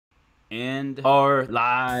And are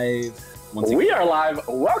live. We are live.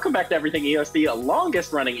 Welcome back to Everything EOS, the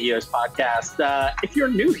longest running EOS podcast. If you're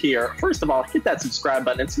new here, first of all, hit that subscribe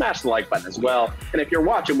button and smash the like button as well. And if you're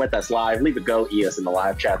watching with us live, leave a go EOS in the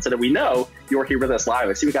live chat so that we know you're here with us live.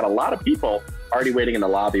 I see we got a lot of people already waiting in the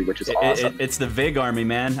lobby, which is awesome. It's the VIG army,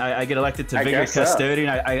 man. I get elected to VIG custodian.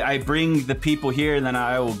 I bring the people here, and then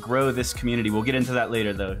I will grow this community. We'll get into that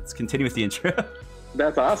later, though. Let's continue with the intro.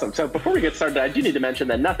 That's awesome. So before we get started, I do need to mention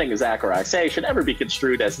that nothing Zach or I say should ever be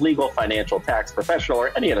construed as legal, financial, tax, professional,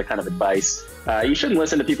 or any other kind of advice. You shouldn't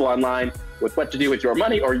listen to people online with what to do with your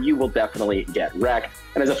money, or you will definitely get wrecked.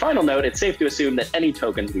 And as a final note, it's safe to assume that any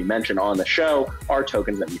tokens we mention on the show are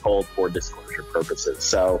tokens that we hold for disclosure purposes.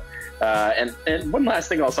 So, and one last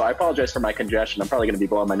thing also, I apologize for my congestion. I'm probably going to be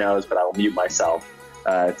blowing my nose, but I will mute myself.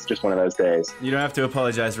 It's just one of those days. You don't have to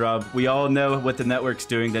apologize, Rob. We all know what the network's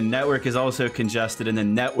doing. The network is also congested, and the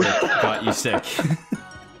network got you sick.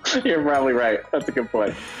 You're probably right. That's a good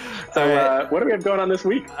point. So what do we have going on this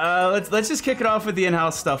week? Let's just kick it off with the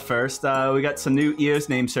in-house stuff first. We got some new EOS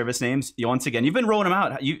name service names. Once again, you've been rolling them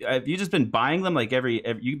out. Have you just been buying them? Like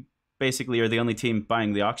you basically are the only team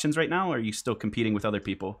buying the auctions right now, or are you still competing with other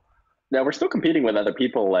people? No, we're still competing with other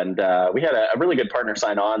people, and we had a really good partner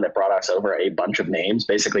sign on that brought us over a bunch of names,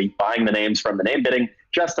 basically buying the names from the name bidding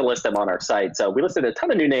just to list them on our site. So we listed a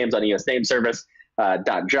ton of new names on EOS Name Service,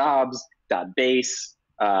 .jobs, .base,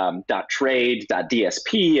 .trade,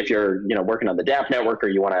 .dsp if you're working on the DApp network or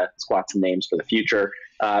you want to squat some names for the future.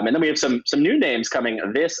 And then we have some new names coming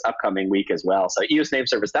this upcoming week as well. So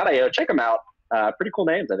EOSNameService.io, check them out. Pretty cool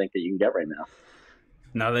names, I think, that you can get right now.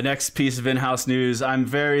 Now, the next piece of in-house news, I'm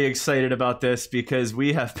very excited about this because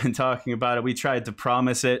we have been talking about it. We tried to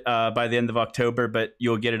promise it by the end of October, but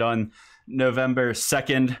you'll get it on November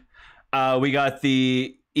 2nd. We got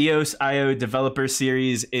the EOS.io Developer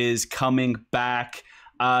Series is coming back.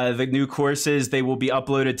 The new courses, they will be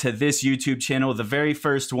uploaded to this YouTube channel. The very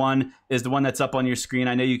first one is the one that's up on your screen.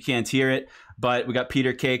 I know you can't hear it, but we got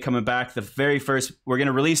Peter K coming back. The very first, we're going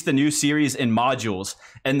to release the new series in modules.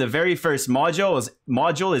 And the very first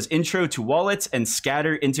module is Intro to Wallets and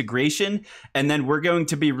Scatter Integration. And then we're going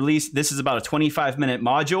to be released, this is about a 25-minute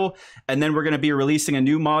module. And then we're going to be releasing a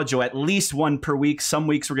new module, at least one per week. Some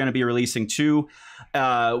weeks we're going to be releasing two.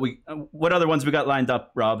 What other ones we got lined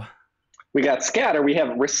up, Rob? We got Scatter. We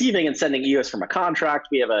have receiving and sending EOS from a contract.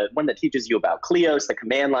 We have one that teaches you about Kleos, the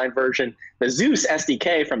command line version, the Zeus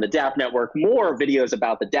SDK from the DApp network, more videos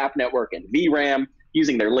about the DApp network and VRAM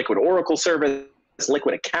using their Liquid Oracle service,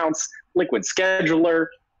 Liquid Accounts, Liquid Scheduler,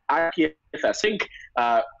 IPFS Sync,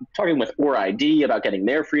 talking with ORID about getting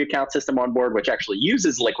their free account system on board, which actually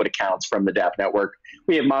uses Liquid Accounts from the DApp network.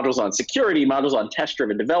 We have modules on security, modules on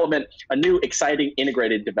test-driven development, a new exciting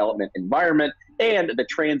integrated development environment, and the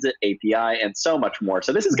Transit API, and so much more.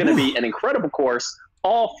 So this is going to be an incredible course,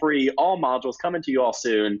 all free, all modules coming to you all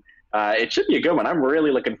soon. It should be a good one. I'm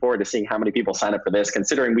really looking forward to seeing how many people sign up for this,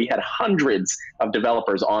 considering we had hundreds of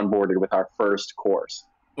developers onboarded with our first course.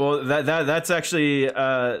 Well, that's actually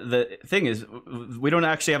the thing is we don't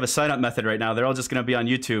actually have a sign-up method right now. They're all just going to be on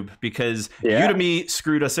YouTube because Udemy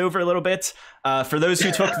screwed us over a little bit. For those who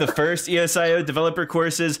took the first EOS.io developer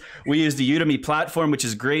courses, we use the Udemy platform, which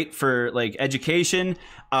is great for like education,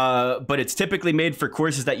 but it's typically made for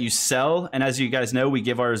courses that you sell. And as you guys know, we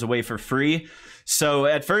give ours away for free. So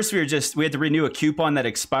at first we had to renew a coupon that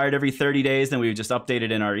expired every 30 days. Then we would just update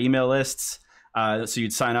it in our email lists. So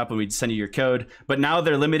you'd sign up and we'd send you your code. But now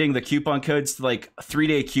they're limiting the coupon codes to like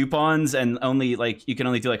 3-day coupons and only like you can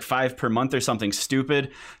only do like 5 per month or something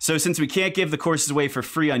stupid. So since we can't give the courses away for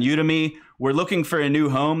free on Udemy, we're looking for a new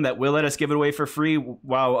home that will let us give it away for free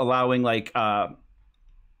while allowing like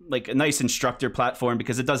a nice instructor platform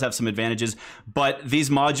because it does have some advantages. But these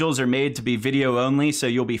modules are made to be video only, so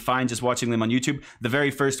you'll be fine just watching them on YouTube. The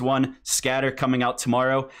very first one, Scatter, coming out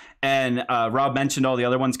tomorrow. And Rob mentioned all the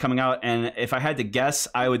other ones coming out. And if I had to guess,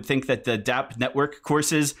 I would think that the DApp network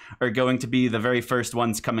courses are going to be the very first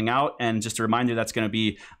ones coming out. And just a reminder, that's going to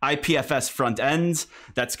be IPFS front ends.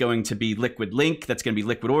 That's going to be Liquid Link. That's going to be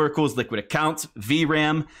Liquid Oracles, Liquid Accounts,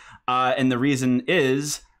 VRAM. And the reason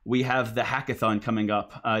is we have the hackathon coming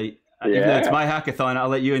up. Even though it's my hackathon, I'll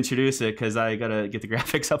let you introduce it because I got to get the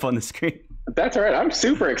graphics up on the screen. That's all right. I'm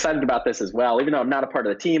super excited about this as well. Even though I'm not a part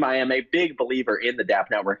of the team, I am a big believer in the DApp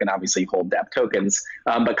network and obviously hold DApp tokens.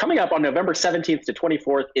 But coming up on November 17th to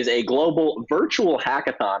 24th is a global virtual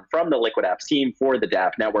hackathon from the Liquid Apps team for the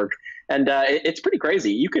DApp network. And it's pretty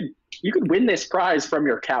crazy. You could win this prize from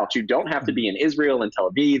your couch. You don't have to be in Israel and Tel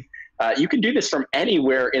Aviv. You can do this from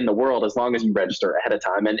anywhere in the world as long as you register ahead of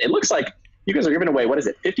time. And it looks like you guys are giving away, what is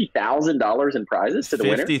it, $50,000 in prizes to the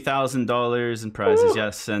winner? $50,000 in prizes,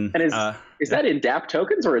 yes. And is that in DApp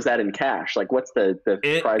tokens or is that in cash? Like, what's the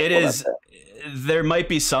prize? It is. There might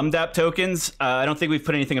be some DApp tokens. I don't think we've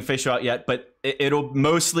put anything official out yet, but it'll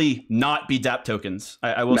mostly not be DApp tokens.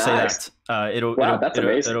 I will say that.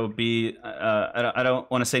 It'll be. I don't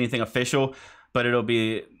want to say anything official, but it'll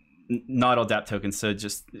be not all DApp tokens. So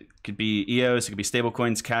just it could be EOS, it could be stable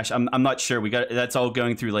coins, cash. I'm not sure. That's all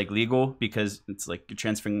going through like legal because it's like you're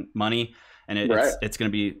transferring money, and it's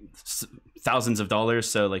going to be thousands of dollars.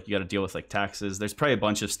 So like you got to deal with like taxes. There's probably a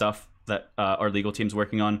bunch of stuff that our legal team's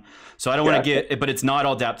working on. So I don't want to get, but it's not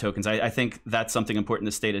all DApp tokens. I think that's something important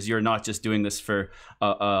to state is you're not just doing this for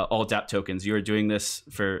all DApp tokens. You're doing this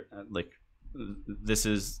for this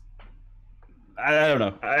is, I don't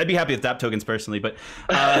know. I'd be happy with DApp tokens personally, but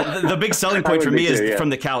the big selling point for me is from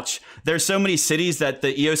the couch. There's so many cities that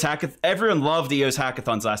the EOS hackathon, everyone loved the EOS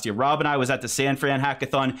hackathons last year. Rob and I was at the San Fran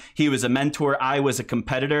hackathon. He was a mentor. I was a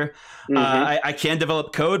competitor. I can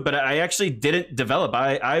develop code, but I actually didn't develop.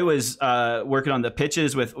 I was working on the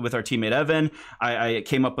pitches with our teammate Evan. I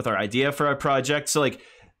came up with our idea for our project. So like,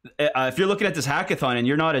 if you're looking at this hackathon and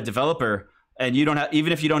you're not a developer, and you don't have,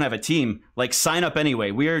 even if you don't have a team, like sign up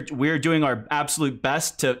anyway. We're doing our absolute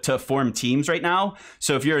best to form teams right now.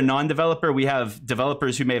 So if you're a non-developer, we have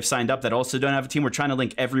developers who may have signed up that also don't have a team. We're trying to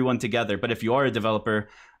link everyone together. But if you are a developer,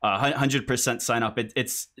 100% sign up.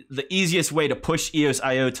 It's the easiest way to push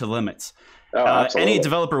EOS.io to limits. Any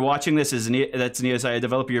developer watching this that's an EOS.io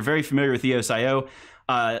developer, you're very familiar with EOS.io.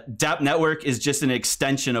 DApp Network is just an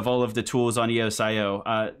extension of all of the tools on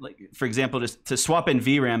EOS.io. Like for example, to swap in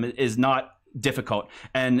VRAM is not difficult,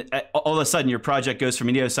 and all of a sudden your project goes from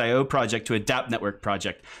an EOS.io project to a DApp Network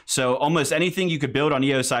project. So almost anything you could build on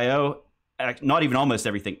EOS.io, not even almost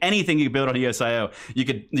everything, anything you could build on EOS.io, you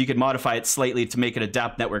could modify it slightly to make it a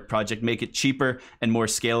DApp Network project, make it cheaper and more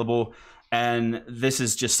scalable. And this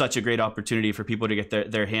is just such a great opportunity for people to get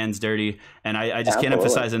their hands dirty. And I just can't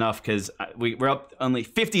emphasize enough, because we're up only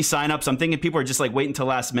 50 signups. I'm thinking people are just like waiting till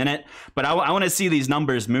last minute. But I want to see these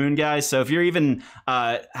numbers moon, guys. So if you're even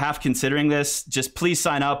half considering this, just please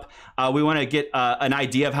sign up. We want to get an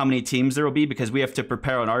idea of how many teams there will be, because we have to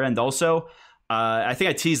prepare on our end also. I think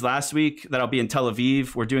I teased last week that I'll be in Tel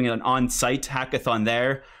Aviv. We're doing an on-site hackathon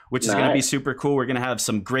there, which is going to be super cool. We're going to have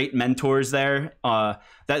some great mentors there.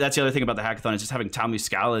 That's the other thing about the hackathon, is just having Tom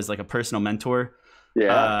Muscala as like a personal mentor.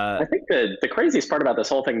 Yeah, I think the craziest part about this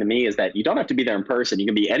whole thing to me is that you don't have to be there in person. You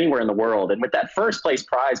can be anywhere in the world. And with that first place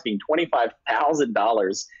prize being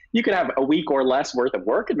 $25,000, you could have a week or less worth of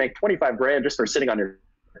work and make 25 grand just for sitting on your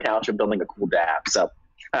couch and building a cool dApp. So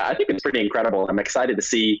I think it's pretty incredible. I'm excited to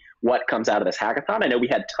see what comes out of this hackathon. I know we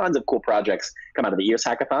had tons of cool projects come out of the EOS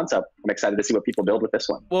hackathon, so I'm excited to see what people build with this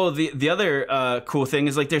one. Well, the other cool thing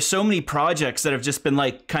is like there's so many projects that have just been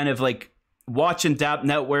like kind of like watching DApp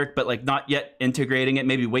Network, but like not yet integrating it,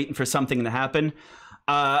 maybe waiting for something to happen.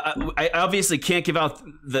 I obviously can't give out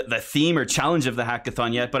the theme or challenge of the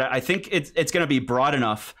hackathon yet, but I think it's going to be broad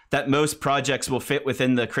enough that most projects will fit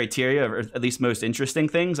within the criteria, or at least most interesting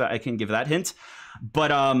things. I can give that hint.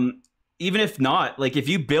 But even if not, like if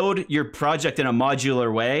you build your project in a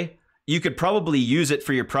modular way, you could probably use it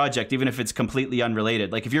for your project, even if it's completely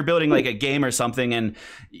unrelated. Like if you're building like a game or something and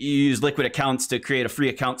you use Liquid Accounts to create a free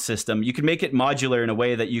account system, you can make it modular in a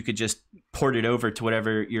way that you could just port it over to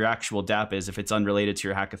whatever your actual dApp is if it's unrelated to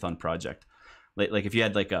your hackathon project. Like if you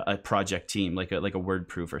had like a project team, like a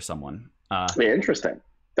WordProof or someone. Interesting.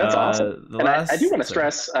 That's awesome. And I do want to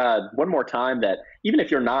stress one more time that even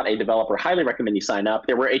if you're not a developer, highly recommend you sign up.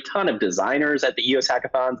 There were a ton of designers at the EOS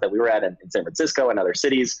hackathons that we were at in San Francisco and other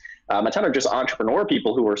cities. A ton of just entrepreneur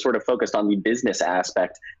people who were sort of focused on the business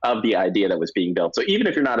aspect of the idea that was being built. So even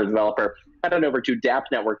if you're not a developer, head on over to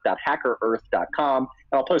dappnetwork.hackerearth.com,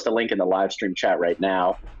 and I'll post a link in the live stream chat right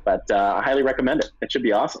now. But I highly recommend it. It should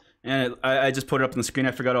be awesome. And I just put it up on the screen.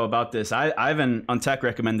 I forgot all about this. Ivan on Tech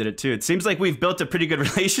recommended it too. It seems like we've built a pretty good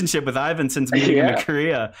relationship with Ivan since meeting him in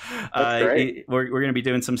Korea. We're going to be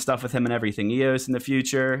doing some stuff with him and Everything EOS in the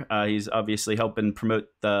future. He's obviously helping promote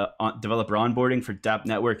the developer onboarding for DApp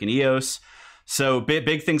Network and EOS. So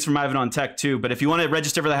big things from Ivan on Tech too. But if you want to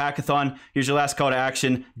register for the hackathon, here's your last call to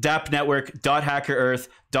action: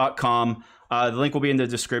 dappnetwork.hackerearth.com. The link will be in the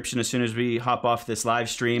description as soon as we hop off this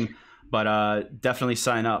live stream. But definitely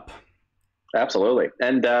sign up. Absolutely.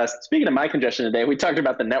 And speaking of my congestion today, we talked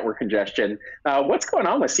about the network congestion. What's going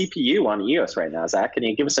on with CPU on EOS right now, Zach? Can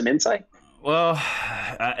you give us some insight? Well,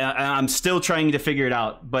 I'm still trying to figure it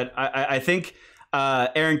out. But I think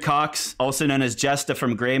Aaron Cox, also known as Jesta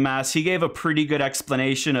from Greymass, he gave a pretty good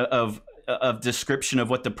explanation of of description of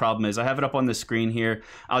what the problem is. I have it up on the screen here.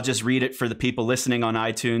 I'll just read it for the people listening on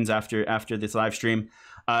iTunes after this live stream.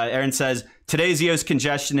 Aaron says, today's EOS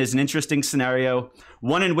congestion is an interesting scenario,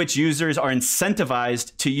 one in which users are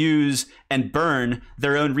incentivized to use and burn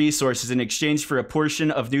their own resources in exchange for a portion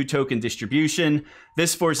of new token distribution.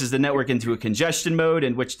 This forces the network into a congestion mode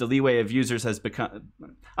in which the leeway of users has become...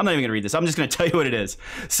 I'm not even going to read this. I'm just going to tell you what it is.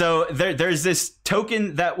 So there's this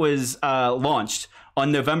token that was launched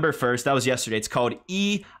on November 1st. That was yesterday. It's called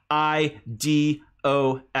EIDOS.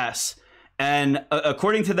 And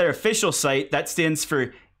according to their official site, that stands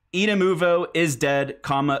for Inamovo is dead,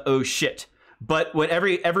 oh shit. But what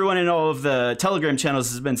everyone in all of the Telegram channels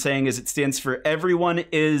has been saying is it stands for everyone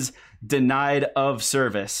is denied of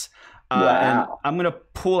service. Wow. And I'm going to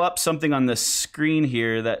pull up something on the screen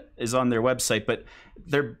here that is on their website, but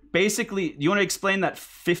they're basically, you want to explain that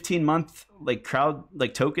 15-month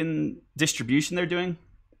token distribution they're doing?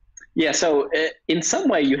 Yeah, so in some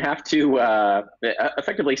way you have to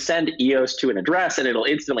effectively send EOS to an address, and it'll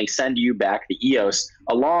instantly send you back the EOS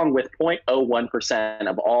along with 0.01%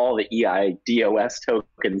 of all the EIDOS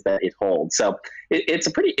tokens that it holds. So it's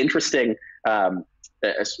a pretty interesting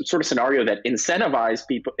sort of scenario that incentivizes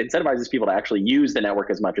people to actually use the network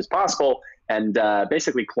as much as possible and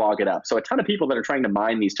basically clog it up. So a ton of people that are trying to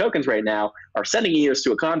mine these tokens right now are sending EOS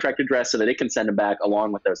to a contract address so that it can send them back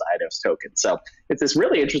along with those IDOS tokens. So it's this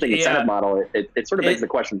really interesting incentive model. It sort of begs the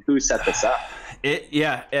question, who set this up?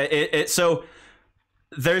 So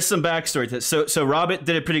there's some backstory to this. So Robert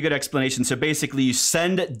did a pretty good explanation. So basically you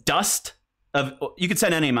send dust you could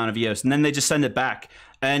send any amount of EOS and then they just send it back.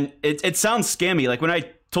 And it sounds scammy. Like when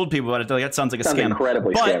I told people about it, they're like, that sounds like a scam.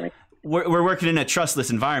 Incredibly scammy. We're working in a trustless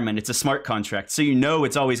environment. It's a smart contract. So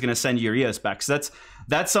it's always going to send your EOS back. So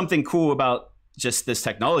that's something cool about just this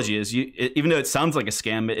technology is even though it sounds like a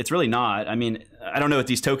scam, it's really not. I mean, I don't know what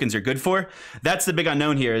these tokens are good for. That's the big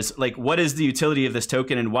unknown here is like, what is the utility of this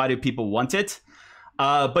token and why do people want it?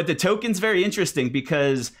 But the token's very interesting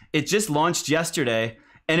because it just launched yesterday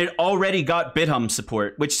and it already got BitHum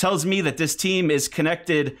support, which tells me that this team is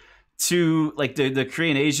connected to like the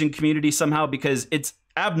Korean Asian community somehow, because it's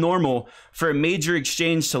abnormal for a major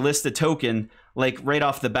exchange to list a token like right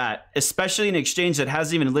off the bat, especially an exchange that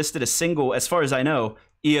hasn't even listed a single, as far as I know,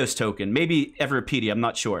 EOS token. Maybe Everpedia, I'm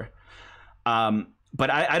not sure. But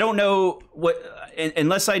I don't know what,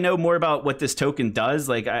 unless I know more about what this token does.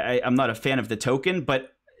 Like I'm not a fan of the token,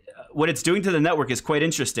 but what it's doing to the network is quite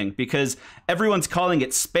interesting because everyone's calling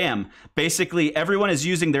it spam. Basically, everyone is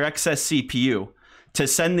using their excess CPU to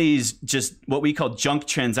send these just what we call junk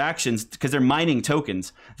transactions because they're mining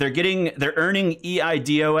tokens. They're earning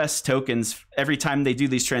EIDOS tokens every time they do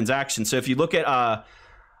these transactions. So if you look at,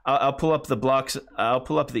 I'll pull up the blocks. I'll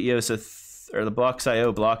pull up the EOS or the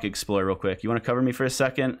Blocks.io block explorer real quick. You want to cover me for a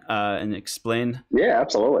second and explain? Yeah,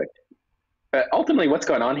 absolutely. Ultimately, what's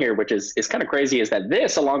going on here, which is kind of crazy, is that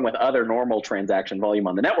this, along with other normal transaction volume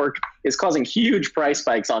on the network, is causing huge price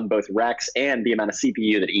spikes on both REX and the amount of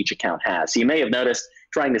CPU that each account has. So you may have noticed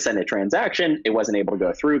trying to send a transaction, it wasn't able to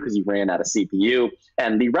go through because you ran out of CPU.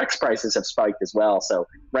 And the REX prices have spiked as well. So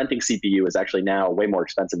renting CPU is actually now way more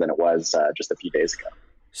expensive than it was just a few days ago.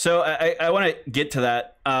 So I want to get to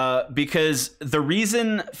that because the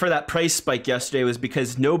reason for that price spike yesterday was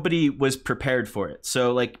because nobody was prepared for it.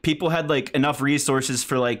 So like people had like enough resources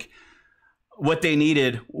for like what they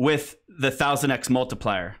needed with the 1000x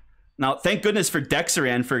multiplier. Now, thank goodness for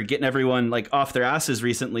Dexeran for getting everyone like off their asses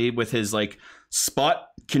recently with his like spot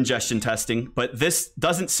congestion testing. But this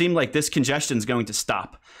doesn't seem like this congestion is going to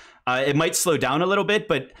stop. It might slow down a little bit,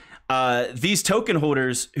 but these token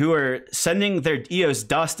holders who are sending their EOS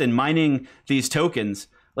dust and mining these tokens,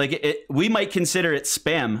 we might consider it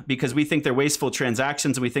spam because we think they're wasteful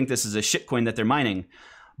transactions and we think this is a shitcoin that they're mining.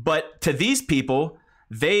 But to these people,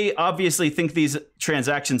 they obviously think these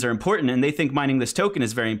transactions are important and they think mining this token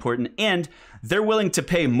is very important, and they're willing to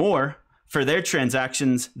pay more for their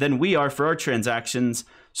transactions than we are for our transactions.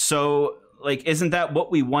 So like, isn't that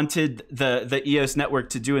what we wanted the EOS network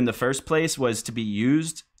to do in the first place, was to be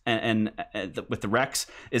used? And with the REX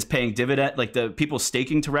is paying dividend, like the people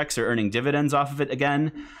staking to REX are earning dividends off of it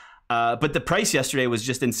again. But the price yesterday was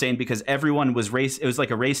just insane because everyone was it was like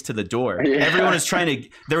a race to the door. Yeah. Everyone was trying to,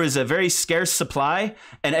 there was a very scarce supply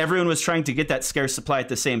and everyone was trying to get that scarce supply at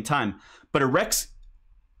the same time. But a REX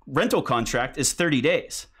rental contract is 30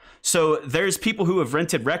 days. So there's people who have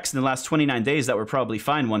rented REX in the last 29 days that were probably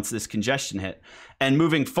fine once this congestion hit. And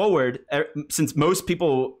moving forward, since most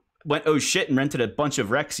people went oh shit and rented a bunch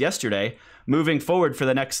of REX yesterday, moving forward for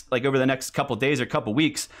the next, like over the next couple days or couple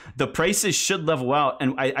weeks, the prices should level out,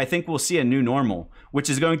 and I think we'll see a new normal, which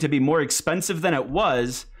is going to be more expensive than it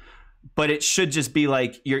was, but it should just be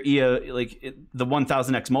like your EO, like the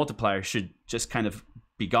 1000x multiplier should just kind of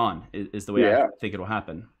be gone, is the way I think it'll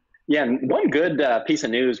happen. Yeah, and one good piece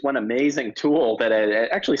of news, one amazing tool that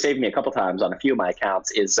actually saved me a couple times on a few of my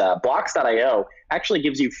accounts is Blocks.io actually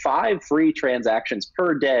gives you 5 free transactions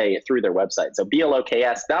per day through their website. So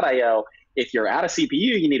Blocks.io, if you're out of CPU,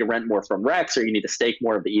 you need to rent more from Rex, or you need to stake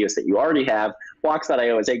more of the EOS that you already have,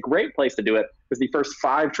 Blocks.io is a great place to do it because the first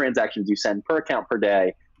 5 transactions you send per account per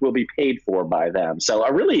day will be paid for by them. So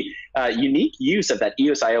a really unique use of that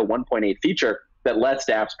EOS.io 1.8 feature that lets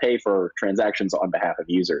dApps pay for transactions on behalf of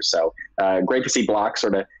users. So great to see Blocks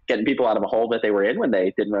sort of getting people out of a hole that they were in when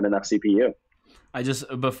they didn't run enough CPU. I just,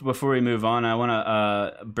 before we move on, I want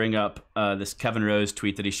to bring up this Kevin Rose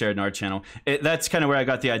tweet that he shared in our channel. That's kind of where I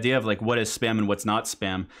got the idea of like what is spam and what's not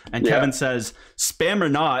spam. And Kevin says, spam or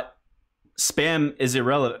not, spam is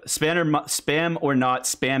irrelevant. Spam or not,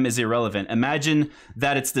 spam is irrelevant. Imagine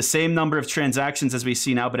that it's the same number of transactions as we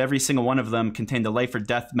see now, but every single one of them contained a life or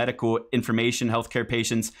death medical information, healthcare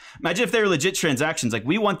patients. Imagine if they were legit transactions. Like,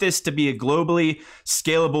 we want this to be a globally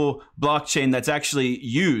scalable blockchain that's actually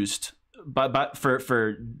used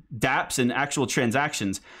for dApps and actual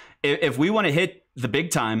transactions. If we want to hit the big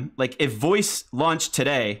time, like if Voice launched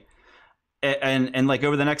today and like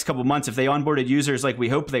over the next couple of months, if they onboarded users like we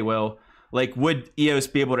hope they will, like, would EOS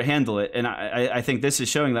be able to handle it? And I think this is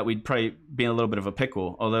showing that we'd probably be in a little bit of a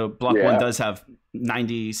pickle, although Block One does have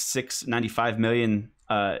 95 million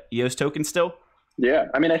EOS tokens still. Yeah,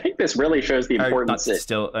 I mean, I think this really shows the importance.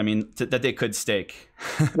 That they could stake.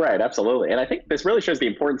 Right, absolutely. And I think this really shows the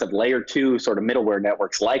importance of layer 2 sort of middleware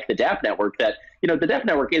networks like the dApp network, that, you know, the dApp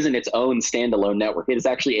network isn't its own standalone network. It is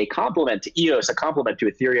actually a complement to EOS, a complement to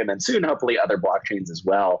Ethereum, and soon, hopefully, other blockchains as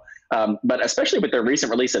well. But especially with the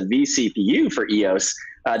recent release of vCPU for EOS,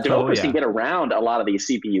 developers can get around a lot of these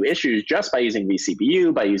CPU issues just by using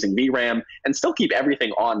vCPU, by using VRAM, and still keep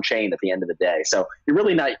everything on chain at the end of the day. So you're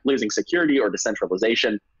really not losing security or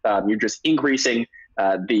decentralization. You're just increasing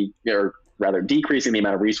decreasing the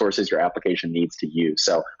amount of resources your application needs to use.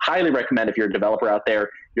 So highly recommend, if you're a developer out there,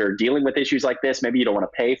 you're dealing with issues like this, maybe you don't want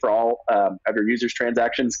to pay for all of your users'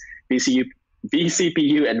 transactions,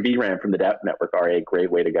 vCPU and VRAM from the dApp network are a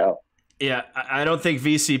great way to go. Yeah, I don't think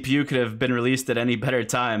vCPU could have been released at any better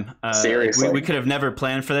time. Seriously. We could have never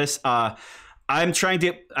planned for this. I'm trying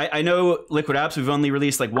to, I know Liquid Apps, we've only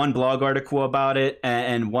released like one blog article about it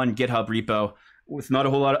and one GitHub repo with not a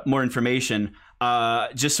whole lot more information.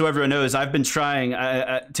 Just so everyone knows, I've been trying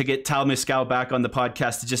to get Tal Muscal back on the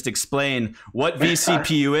podcast to just explain what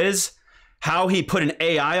vCPU is, how he put an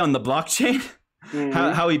AI on the blockchain,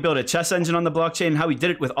 how he built a chess engine on the blockchain, how he did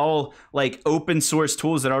it with all like open source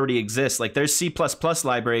tools that already exist. Like there's C++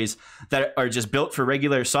 libraries that are just built for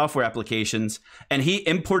regular software applications. And he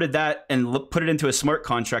imported that and put it into a smart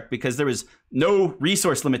contract because there was no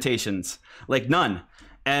resource limitations, like none.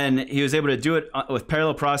 And he was able to do it with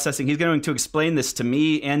parallel processing. He's going to explain this to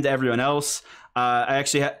me and to everyone else.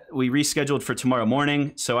 We rescheduled for tomorrow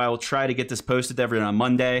morning, so I will try to get this posted to everyone on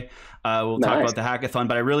Monday. We'll talk about the hackathon,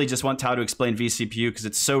 but I really just want Tao to explain vCPU because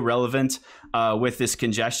it's so relevant with this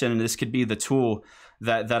congestion, and this could be the tool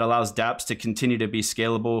that allows dApps to continue to be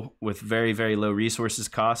scalable with very, very low resources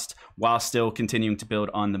cost while still continuing to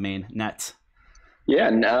build on the main net. Yeah,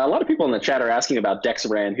 and a lot of people in the chat are asking about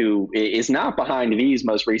Dexaran, who is not behind V's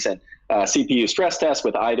most recent CPU stress test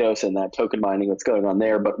with IDOS and that token mining that's going on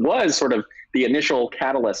there, but was sort of the initial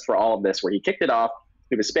catalyst for all of this, where he kicked it off.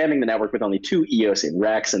 He was spamming the network with only 2 EOS in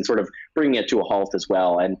Rex and sort of bringing it to a halt as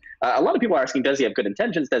well. And a lot of people are asking, does he have good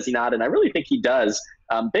intentions? Does he not? And I really think he does,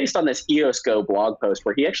 based on this EOS Go blog post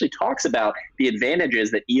where he actually talks about the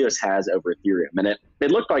advantages that EOS has over Ethereum. And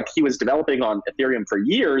it looked like he was developing on Ethereum for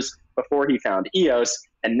years before he found EOS.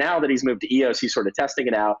 And now that he's moved to EOS, he's sort of testing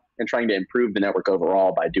it out and trying to improve the network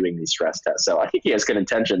overall by doing these stress tests. So I think he has good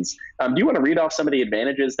intentions. Do you want to read off some of the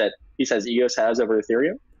advantages that he says EOS has over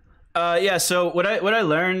Ethereum? Yeah, so what I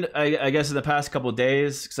learned, I guess, in the past couple of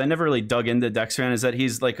days, because I never really dug into Dexaran, is that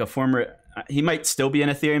he's like he might still be an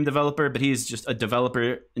Ethereum developer, but he's just a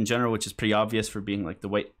developer in general, which is pretty obvious for being like the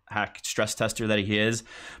white hack stress tester that he is.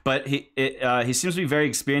 But he seems to be very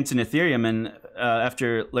experienced in Ethereum, and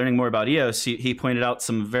after learning more about EOS, he pointed out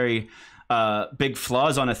some very big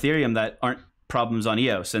flaws on Ethereum that aren't problems on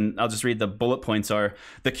EOS. And I'll just read the bullet points are: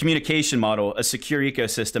 the communication model, a secure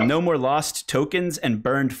ecosystem, no more lost tokens and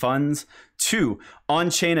burned funds. 2,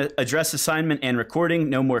 on-chain address assignment and recording,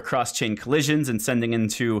 no more cross-chain collisions and sending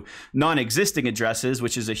into non-existing addresses,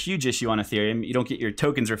 which is a huge issue on Ethereum. You don't get your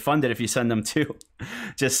tokens refunded if you send them to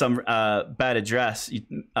just some bad address,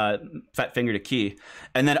 fat finger to key.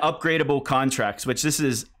 And then upgradable contracts, which this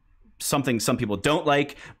is something some people don't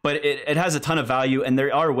like, but it has a ton of value, and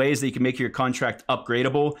there are ways that you can make your contract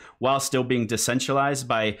upgradable while still being decentralized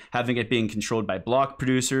by having it being controlled by block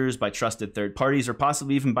producers, by trusted third parties, or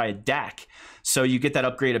possibly even by a DAC. So you get that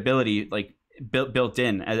upgradability like built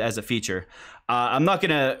in as a feature. I'm not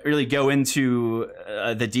going to really go into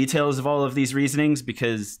the details of all of these reasonings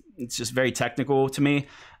because it's just very technical to me.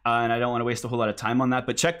 And I don't want to waste a whole lot of time on that,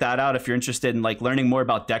 but check that out if you're interested in like learning more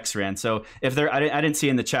about Dexran. So if I didn't see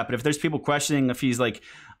in the chat, but if there's people questioning if he's like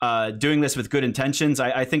doing this with good intentions,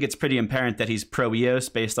 I think it's pretty apparent that he's pro EOS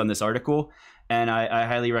based on this article. And I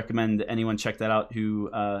highly recommend anyone check that out who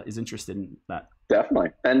is interested in that. Definitely.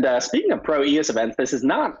 And speaking of pro EOS events, this is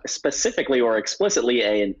not specifically or explicitly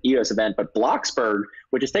an EOS event, but Bloxburg,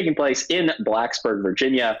 which is taking place in Blacksburg,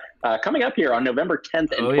 Virginia, coming up here on November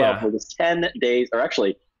 10th and 12th, which is 10 days, or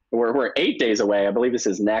actually we're 8 days away. I believe this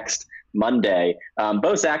is next Monday.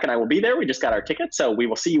 Both Zach and I will be there. We just got our tickets, so we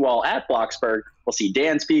will see you all at Bloxburg. We'll see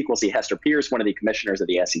Dan speak. We'll see Hester Pierce, one of the commissioners of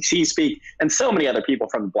the SEC, speak, and so many other people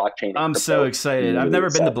from the blockchain. I'm so excited. I've never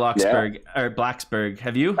been to Bloxburg or Blacksburg.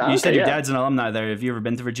 Have you? You said your dad's an alumni there. Have you ever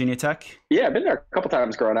been to Virginia Tech? Yeah, I've been there a couple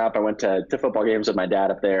times growing up. I went to football games with my dad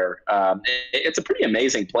up there. It's a pretty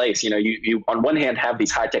amazing place. You know, you on one hand have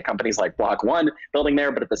these high-tech companies like Block One building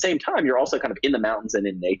there, but at the same time, you're also kind of in the mountains and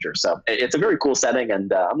in nature. So it's a very cool setting,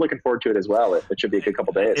 and I'm looking forward to it as well. It should be a good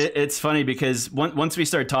couple days. It's funny because once we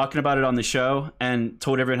started talking about it on the show and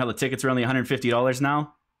told everyone how the tickets are only $150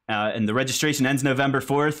 now, and the registration ends November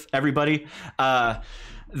 4th, everybody,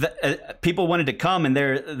 people wanted to come, and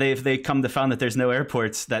they come to find that there's no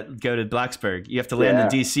airports that go to Blacksburg. You have to land in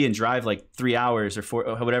DC and drive like 3 hours or 4,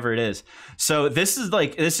 or whatever it is. So this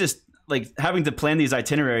just like having to plan these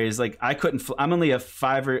itineraries. Like I couldn't, I'm only a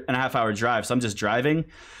 5.5 hour drive. So I'm just driving.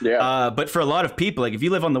 Yeah. But for a lot of people, like if you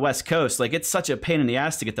live on the West Coast, like it's such a pain in the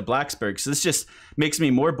ass to get to Blacksburg. So this just makes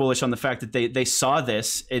me more bullish on the fact that they saw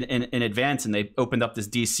this in advance, and they opened up this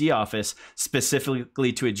DC office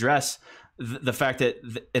specifically to address the fact that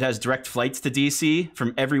it has direct flights to DC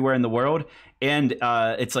from everywhere in the world. And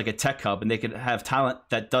it's like a tech hub, and they could have talent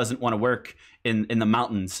that doesn't want to work in the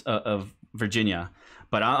mountains of Virginia.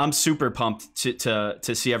 But I'm super pumped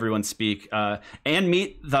to see everyone speak and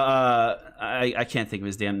meet the I can't think of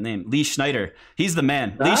his damn name, Lee Schneider. He's the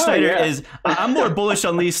man. Lee Schneider is. I'm more bullish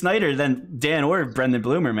on Lee Schneider than Dan or Brendan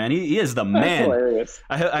Bloomer. Man, he is the man. That's hilarious.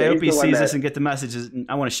 I hope he sees this and get the messages.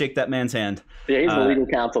 I want to shake that man's hand. Yeah, he's the legal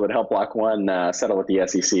counsel that helped Block One settle with the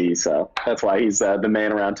SEC. So that's why he's the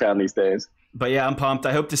man around town these days. But yeah, I'm pumped.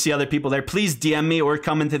 I hope to see other people there. Please DM me or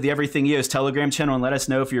come into the Everything EOS Telegram channel and let us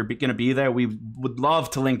know if you're going to be there. We would love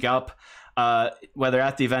to link up, whether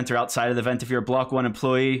at the event or outside of the event. If you're a Block One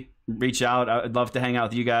employee, reach out. I'd love to hang out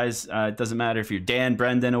with you guys. It doesn't matter if you're Dan,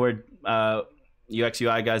 Brendan, or UX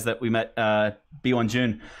UI guys that we met B1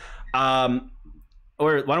 June. Or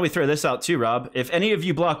why don't we throw this out too, Rob? If any of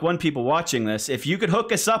you Block One people watching this, if you could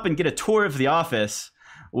hook us up and get a tour of the office,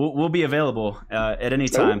 we'll be available at any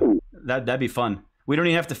time. Ooh. That'd be fun. We don't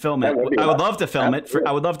even have to film it. I would love to film it.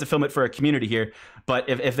 I would love to film it for our community here. But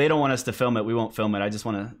if they don't want us to film it, we won't film it. I just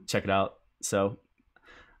want to check it out. So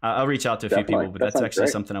I'll reach out to a few people. But that's actually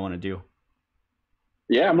something I want to do.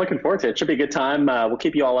 Yeah, I'm looking forward to it. It should be a good time. We'll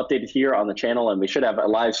keep you all updated here on the channel, and we should have a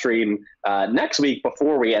live stream next week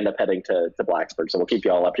before we end up heading to Blacksburg. So we'll keep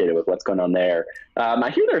you all updated with what's going on there. I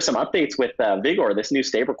hear there are some updates with Vigor, this new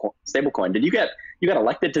stablecoin. Did you get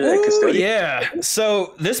elected to the custodian? Yeah.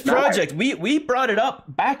 So this project, we brought it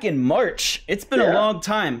up back in March. It's been a long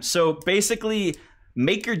time. So basically,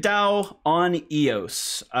 MakerDAO on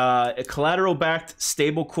EOS, a collateral-backed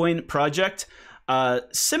stablecoin project.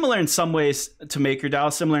 Similar in some ways to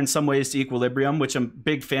MakerDAO, similar in some ways to Equilibrium, which I'm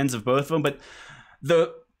big fans of both of them. But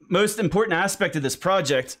the most important aspect of this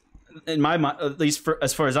project, in my mind, at least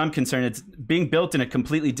as far as I'm concerned, it's being built in a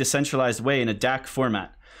completely decentralized way in a DAC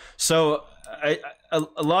format. So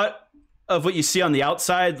a lot of what you see on the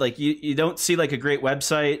outside, like you don't see like a great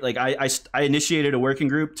website. Like I initiated a working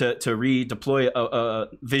group to redeploy a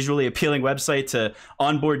visually appealing website to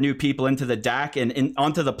onboard new people into the DAC and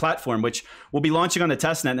onto the platform, which will be launching on the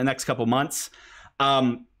testnet in the next couple months.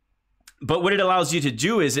 But what it allows you to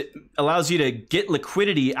do is it allows you to get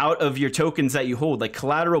liquidity out of your tokens that you hold. Like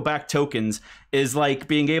collateral backed tokens is like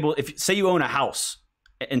being able, if say you own a house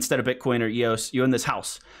instead of Bitcoin or EOS, you own this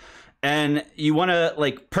house. And you want to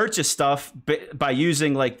like purchase stuff by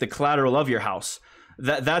using like the collateral of your house.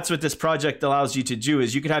 That's what this project allows you to do.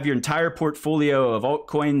 Is you could have your entire portfolio of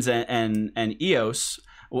altcoins and EOS,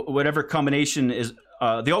 whatever combination is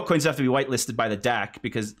the altcoins have to be whitelisted by the DAC,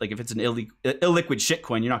 because like if it's an illiquid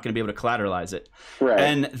shitcoin, you're not going to be able to collateralize it. Right.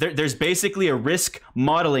 And there's basically a risk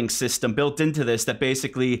modeling system built into this that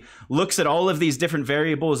basically looks at all of these different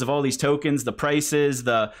variables of all these tokens, the prices,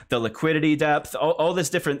 the liquidity depth, all this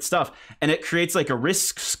different stuff. And it creates like a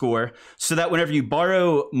risk score so that whenever you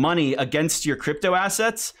borrow money against your crypto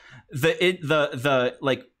assets, the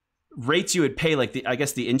like rates you would pay, like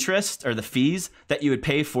the interest or the fees that you would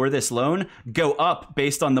pay for this loan go up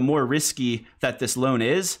based on the more risky that this loan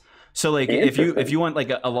is. So like if you want like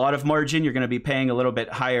a lot of margin, you're going to be paying a little bit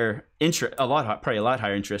higher interest, probably a lot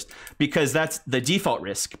higher interest, because that's the default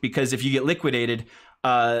risk. Because if you get liquidated,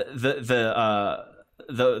 the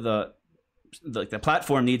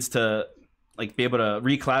platform needs to like be able to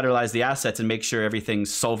recollateralize the assets and make sure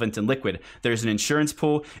everything's solvent and liquid. There's an insurance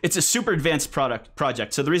pool. It's a super advanced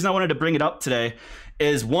project. So the reason I wanted to bring it up today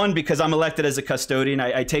is, one, because I'm elected as a custodian.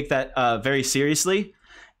 I take that very seriously.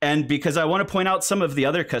 And because I want to point out some of the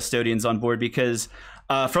other custodians on board, because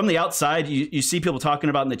from the outside, you see people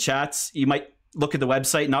talking about in the chats. You might look at the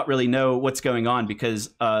website, not really know what's going on,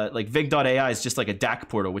 because like Vig.ai is just like a DAC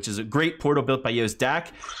portal, which is a great portal built by EOS DAC,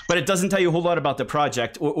 but it doesn't tell you a whole lot about the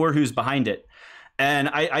project or who's behind it. And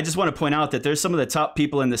I just want to point out that there's some of the top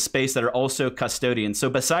people in this space that are also custodians.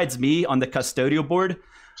 So besides me on the custodial board,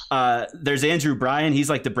 there's Andrew Bryan. He's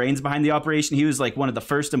like the brains behind the operation. He was like one of the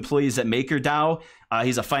first employees at MakerDAO.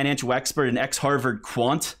 He's a financial expert and ex-Harvard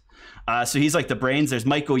quant. So he's like the brains. There's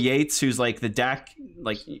Michael Yates, who's like the DAC,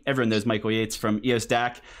 like everyone knows Michael Yates from EOS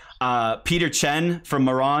DAC. Peter Chen from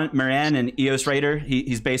Moran and EOS Writer.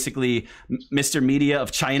 He's basically Mr. Media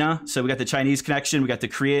of China. So we got the Chinese connection. We got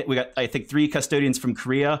I think 3 custodians from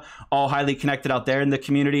Korea, all highly connected out there in the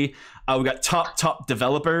community. We got top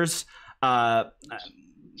developers. I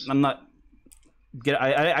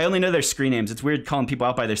only know their screen names. It's weird calling people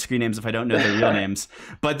out by their screen names if I don't know their real names.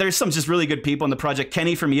 But there's some just really good people on the project.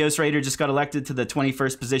 Kenny from EOS Raider just got elected to the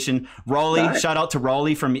 21st position. Raleigh, nice. Shout out to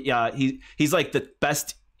Raleigh from he's like the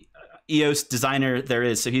best EOS designer there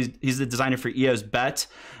is. So he's the designer for EOS Bet,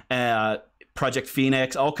 Project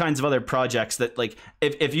Phoenix, all kinds of other projects that, like,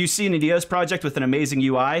 if you see an EOS project with an amazing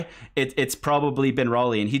UI, it's probably been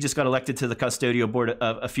Raleigh, and he just got elected to the custodial board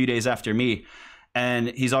a few days after me. And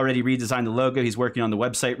he's already redesigned the logo. He's working on the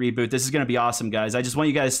website reboot. This is going to be awesome, guys. I just want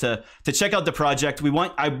you guys to check out the project.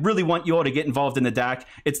 I really want you all to get involved in the DAC.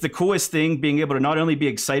 It's the coolest thing, being able to not only be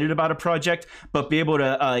excited about a project, but be able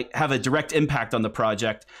to have a direct impact on the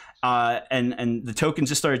project. And the tokens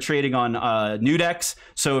just started trading on Nudex.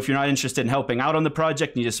 So if you're not interested in helping out on the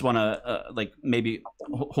project and you just want to like maybe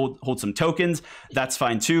hold some tokens, that's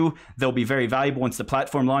fine too. They'll be very valuable once the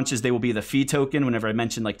platform launches. They will be the fee token. Whenever I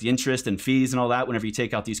mentioned like the interest and fees and all that, whenever you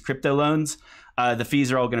take out these crypto loans, the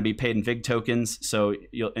fees are all going to be paid in VIG tokens. So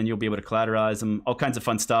you'll be able to collateralize them. All kinds of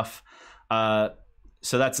fun stuff.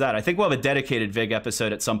 So that's that. I think we'll have a dedicated VIG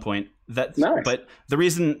episode at some point. Nice. But the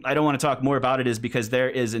reason I don't want to talk more about it is because there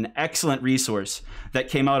is an excellent resource that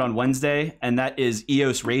came out on Wednesday, and that is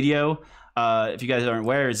EOS Radio. If you guys aren't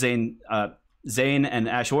aware, Zane and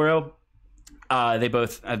Ash Oro, they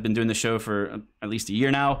both have been doing the show for at least a year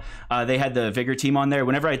now. They had the Vigor team on there.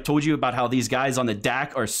 Whenever I told you about how these guys on the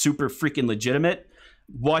DAC are super freaking legitimate,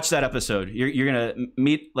 watch that episode. You're going to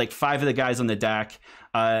meet like 5 of the guys on the DAC,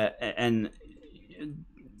 and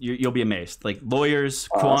you'll be amazed. Like lawyers,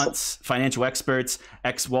 quants, financial experts,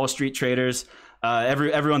 ex-Wall Street traders,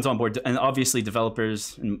 everyone's on board, and obviously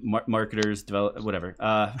developers and marketers, whatever.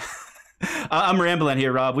 I'm rambling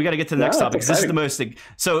here, Rob. We got to get to the next topic. This is the most.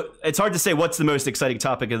 So it's hard to say what's the most exciting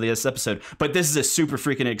topic of this episode, but this is a super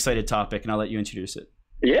freaking excited topic, and I'll let you introduce it.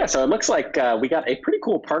 Yeah, so it looks like we got a pretty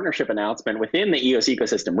cool partnership announcement within the EOS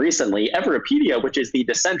ecosystem recently. Everpedia, which is the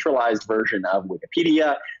decentralized version of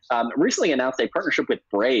Wikipedia, recently announced a partnership with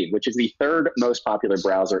Brave, which is the 3rd most popular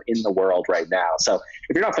browser in the world right now. So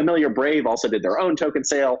if you're not familiar, Brave also did their own token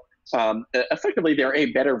sale. Effectively, they're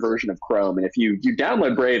a better version of Chrome. And if you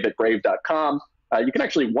download Brave at brave.com, you can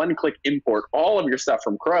actually one-click import all of your stuff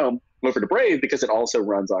from Chrome over to Brave, because it also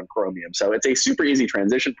runs on Chromium. So it's a super easy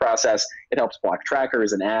transition process. It helps block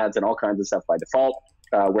trackers and ads and all kinds of stuff by default,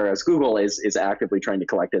 whereas Google is actively trying to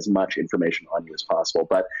collect as much information on you as possible.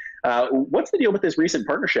 But what's the deal with this recent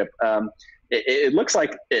partnership? It looks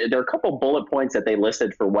like there are a couple bullet points that they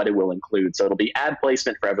listed for what it will include. So it'll be ad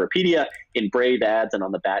placement for Everpedia in Brave ads and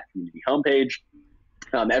on the BAT community homepage.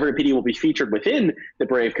 Everpedia will be featured within the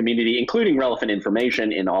Brave community, including relevant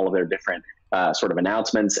information in all of their different sort of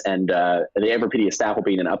announcements. And the Everpedia staff will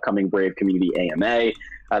be in an upcoming Brave community AMA.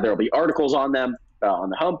 There will be articles on them. on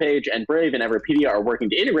the homepage, and Brave and Everpedia are working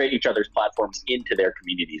to integrate each other's platforms into their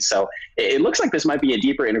communities. So it looks like this might be a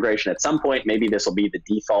deeper integration at some point. Maybe this will be the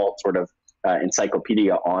default sort of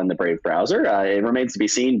encyclopedia on the Brave browser. It remains to be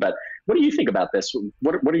seen, but what do you think about this?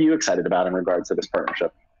 What are you excited about in regards to this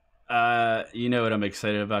partnership? You know what I'm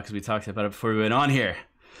excited about because we talked about it before we went on here.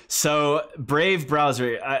 So Brave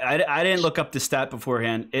browser, I didn't look up the stat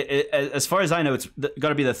beforehand. As far as I know, it's got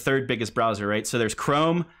to be the third biggest browser, right? So there's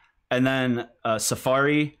Chrome, and then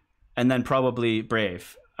Safari, and then probably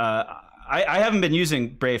Brave. I haven't been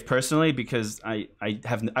using Brave personally because I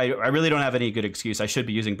really don't have any good excuse. I should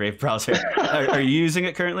be using Brave browser. Are you using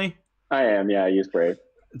it currently? I am. Yeah, I use Brave.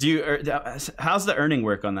 Do you? How's the earning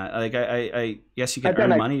work on that? Like, I guess you can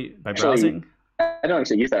earn money by browsing. I don't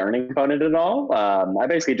actually use that earning component at all. I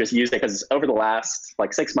basically just use it because over the last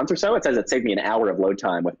 6 months or so, it says it saved me an hour of load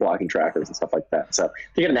time with blocking trackers and stuff like that. So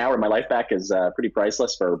to get an hour of my life back is pretty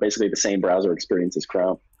priceless for basically the same browser experience as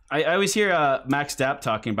Chrome. I always hear Max Dapp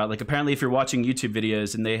talking about, like, apparently if you're watching YouTube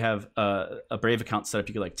videos and they have a Brave account set up,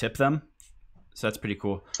 you could tip them. So that's pretty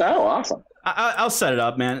cool. Oh, awesome. I'll set it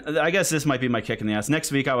up, man. I guess this might be my kick in the ass.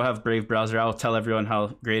 Next week I will have Brave browser. I'll tell everyone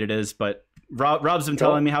how great it is, but Rob's been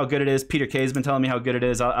telling me how good it is. Peter Kay's been telling me how good it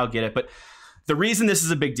is. I'll get it. But the reason this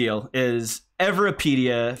is a big deal is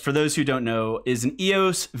Everpedia, for those who don't know, is an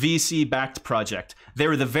EOS VC-backed project. They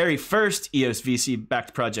were the very first EOS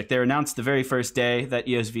VC-backed project. They were announced the very first day that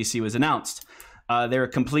EOS VC was announced. They were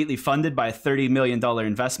completely funded by a $30 million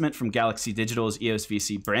investment from Galaxy Digital's EOS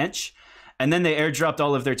VC branch. And then they airdropped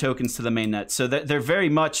all of their tokens to the mainnet. So they're very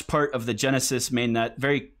much part of the Genesis mainnet,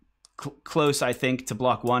 very close, I think, to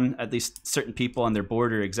Block One, at least certain people on their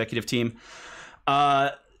board or executive team.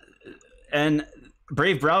 And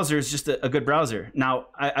Brave browser is just a good browser. Now,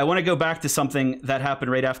 I want to go back to something that happened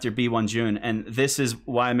right after B1 June, and this is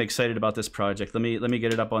why I'm excited about this project. Let me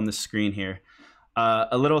get it up on the screen here.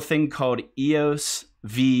 A little thing called EOS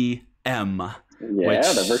VM. Yeah,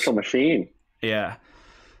 the virtual machine. Yeah.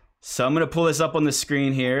 So I'm going to pull this up on the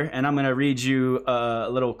screen here, and I'm going to read you a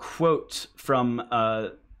little quote from,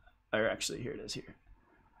 or actually, here it is here.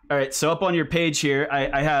 All right, so up on your page here,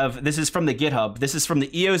 I have, this is from the GitHub. This is from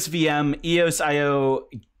the EOS VM, EOS.io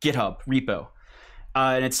GitHub repo.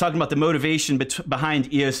 And it's talking about the motivation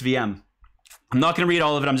behind EOS VM. I'm not going to read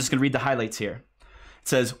all of it. I'm just going to read the highlights here. It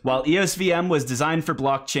says, while EOS VM was designed for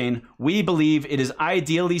blockchain, we believe it is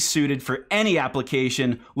ideally suited for any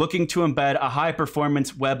application looking to embed a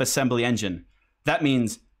high-performance WebAssembly engine. That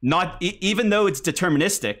means even though it's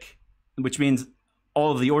deterministic, which means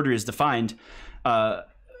all of the order is defined,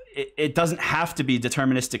 it doesn't have to be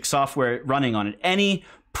deterministic software running on it. Any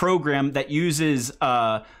program that uses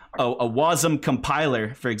a WASM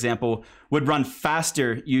compiler, for example, would run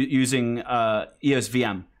faster using EOS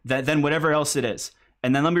VM than whatever else it is.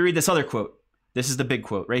 And then let me read this other quote. This is the big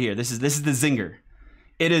quote right here. This is the zinger.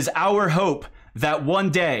 It is our hope that one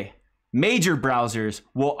day major browsers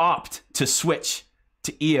will opt to switch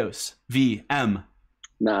to EOS VM.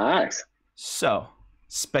 Nice. So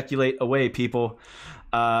speculate away, people.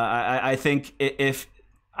 I think if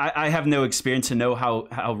I have no experience to know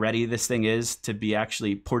how ready this thing is to be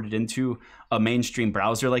actually ported into a mainstream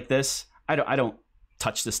browser like this. I don't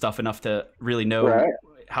touch this stuff enough to really know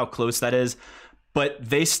how close that is. But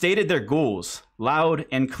they stated their goals loud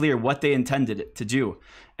and clear, what they intended it to do.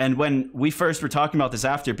 And when we first were talking about this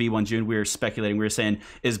after B1 June, we were speculating. We were saying,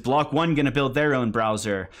 is Block One going to build their own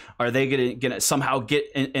browser? Are they going to somehow get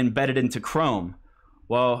embedded into Chrome?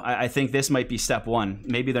 Well, I think this might be step one.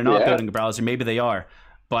 Maybe they're not building a browser. Maybe they are.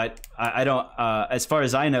 But I don't, as far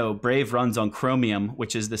as I know, Brave runs on Chromium,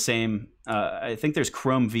 which is the same. I think there's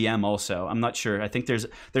Chrome VM also. I'm not sure. I think there's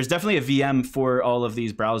definitely a VM for all of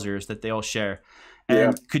these browsers that they all share.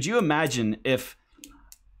 And could you imagine if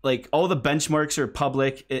all the benchmarks are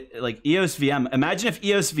public, like EOS VM, imagine if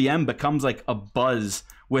EOS VM becomes a buzz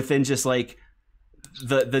within just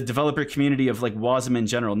the developer community of WASM in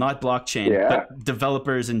general, not blockchain, but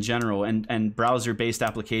developers in general and browser-based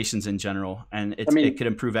applications in general. And it could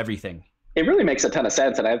improve everything. It really makes a ton of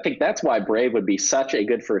sense. And I think that's why Brave would be such a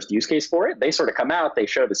good first use case for it. They sort of come out, they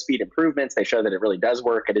show the speed improvements, they show that it really does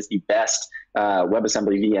work. It is the best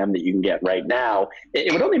WebAssembly VM that you can get right now.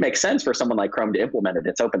 It would only make sense for someone like Chrome to implement it.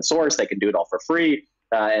 It's open source. They can do it all for free.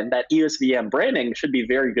 And that EOS VM branding should be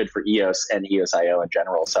very good for EOS and EOS.io in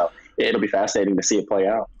general. So it'll be fascinating to see it play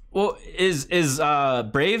out. Well, is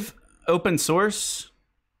Brave open source?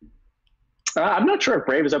 I'm not sure if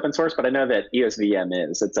Brave is open source, but I know that EOS VM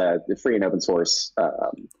is. It's a free and open source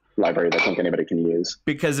library that I think anybody can use.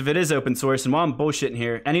 Because if it is open source, and while I'm bullshitting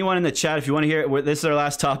here, anyone in the chat, if you want to hear it, this is our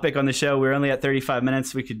last topic on the show. We're only at 35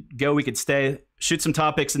 minutes. We could go, we could stay. Shoot some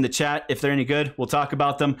topics in the chat. If they're any good, we'll talk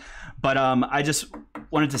about them. But I just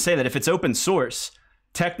wanted to say that if it's open source,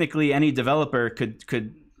 technically any developer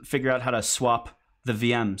could figure out how to swap the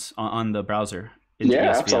VMs on the browser.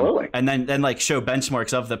 Yeah, absolutely. And then like show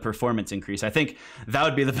benchmarks of the performance increase. I think that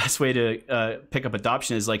would be the best way to pick up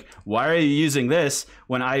adoption is like, why are you using this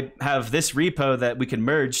when I have this repo that we can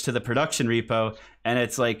merge to the production repo and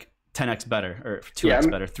it's like 10x better or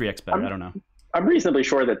 2x better, 3x better. I don't know. I'm reasonably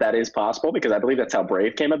sure that that is possible because I believe that's how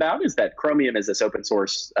Brave came about, is that Chromium is this open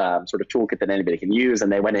source sort of toolkit that anybody can use. And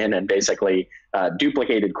they went in and basically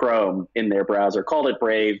duplicated Chrome in their browser, called it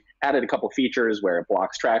Brave, added a couple features where it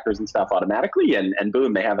blocks trackers and stuff automatically. And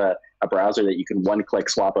boom, they have a browser that you can one-click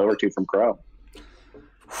swap over to from Chrome.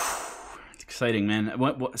 Exciting, man.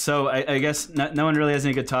 So I guess no one really has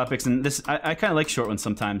any good topics, and this I kind of like short ones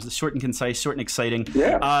sometimes. It's short and concise, short and exciting.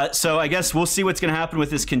 Yeah. So I guess we'll see what's going to happen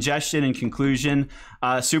with this congestion and conclusion.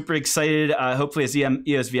 Super excited. Hopefully, as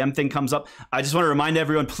EOS VM thing comes up, I just want to remind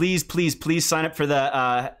everyone: please sign up for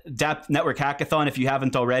the DApp Network Hackathon if you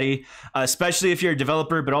haven't already. Especially if you're a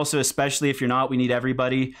developer, but also especially if you're not. We need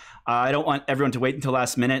everybody. I don't want everyone to wait until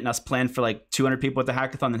last minute and us plan for like 200 people at the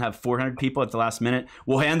hackathon and have 400 people at the last minute.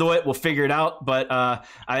 We'll handle it. We'll figure it out. But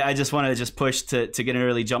I just want to push to get an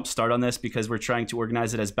early jump start on this because we're trying to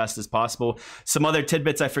organize it as best as possible. Some other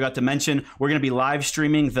tidbits I forgot to mention. We're going to be live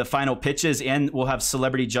streaming the final pitches and we'll have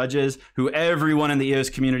celebrity judges who everyone in the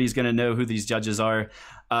EOS community is going to know who these judges are.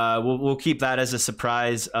 We'll keep that as a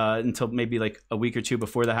surprise until maybe like a week or two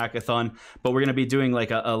before the hackathon. But we're going to be doing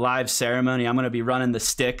like a live ceremony. I'm going to be running the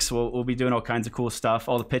sticks. We'll be doing all kinds of cool stuff.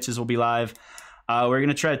 All the pitches will be live. We're going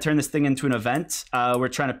to try to turn this thing into an event. We're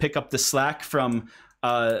trying to pick up the slack from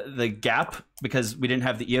the Gap because we didn't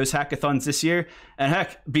have the EOS hackathons this year. And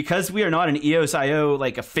heck, because we are not an EOS.io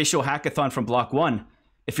like official hackathon from Block One,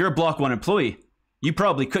 if you're a Block One employee, you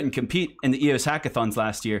probably couldn't compete in the EOS hackathons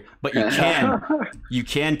last year, but you can. You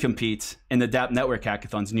can compete in the DApp Network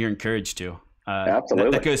hackathons, and you're encouraged to.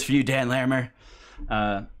 Absolutely. That goes for you, Dan Larimer.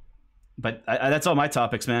 But that's all my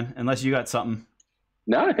topics, man, unless you got something.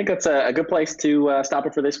 No, I think that's a good place to stop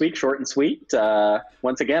it for this week. Short and sweet.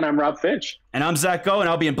 Once again, I'm Rob Finch. And I'm Zach Go, and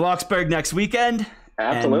I'll be in Bloxburg next weekend.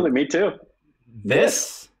 Absolutely, me too.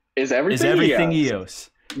 This is everything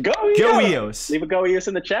EOS. Go EOS! Go EOS! Leave a Go EOS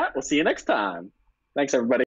in the chat. We'll see you next time. Thanks, everybody.